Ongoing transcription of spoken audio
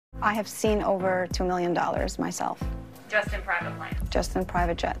I have seen over $2 million myself. Just in private planes? Just in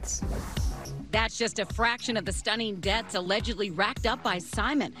private jets. That's just a fraction of the stunning debts allegedly racked up by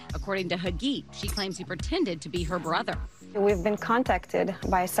Simon. According to Chagit, she claims he pretended to be her brother. We've been contacted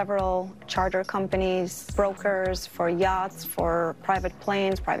by several charter companies, brokers for yachts, for private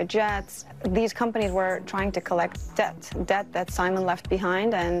planes, private jets. These companies were trying to collect debt that Simon left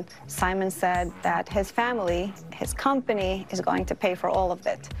behind, and Simon said that his family, his company, is going to pay for all of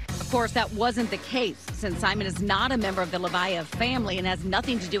it. Of course, that wasn't the case, since Simon is not a member of the Leviev family and has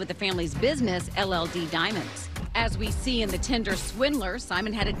nothing to do with the family's business, LLD Diamonds. As we see in the Tinder Swindler,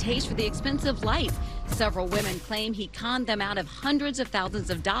 Simon had a taste for the expensive life. Several women claim he conned them out of hundreds of thousands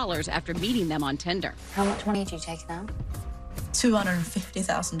of dollars after meeting them on Tinder. How much money did you take now?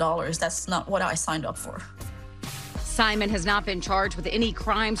 $250,000. That's not what I signed up for. Simon has not been charged with any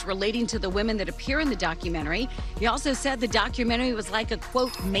crimes relating to the women that appear in the documentary. He also said the documentary was like a,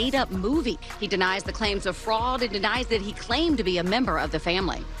 quote, made-up movie. He denies the claims of fraud and denies that he claimed to be a member of the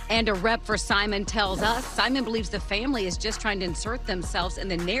family. And a rep for Simon tells us Simon believes the family is just trying to insert themselves in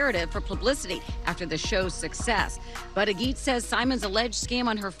the narrative for publicity after the show's success. But Chagit says Simon's alleged scam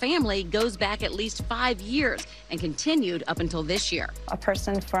on her family goes back at least 5 years and continued up until this year. A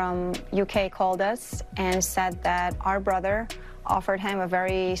person from UK called us and said that our brother offered him a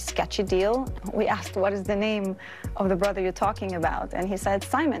very sketchy deal. We asked, what is the name of the brother you're talking about? And he said,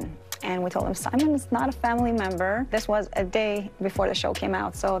 Simon. And we told him, Simon is not a family member. This was a day before the show came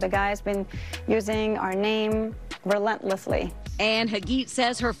out. So the guy's been using our name relentlessly. And Chagit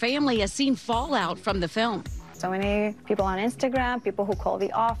says her family has seen fallout from the film. So many people on Instagram, people who call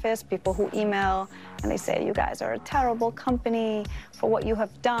the office, people who email, and they say, you guys are a terrible company for what you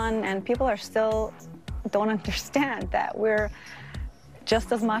have done. And people are still don't understand that we're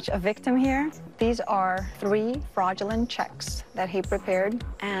just as much a victim here. These are 3 fraudulent checks that he prepared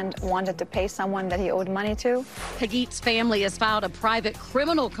and wanted to pay someone that he owed money to. Chagit's family has filed a private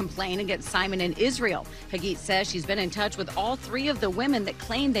criminal complaint against Simon in Israel. Chagit says she's been in touch with all 3 of the women that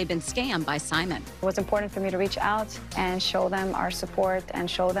claim they've been scammed by Simon. It was important for me to reach out and show them our support and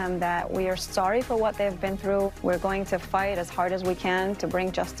show them that we are sorry for what they've been through. We're going to fight as hard as we can to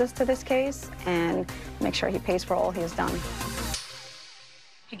bring justice to this case and make sure he pays for all he has done.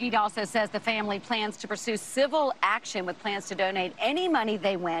 Chagit also says the family plans to pursue civil action with plans to donate any money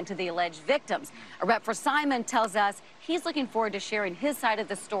they win to the alleged victims. A rep for Simon tells us he's looking forward to sharing his side of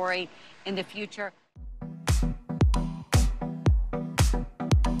the story in the future.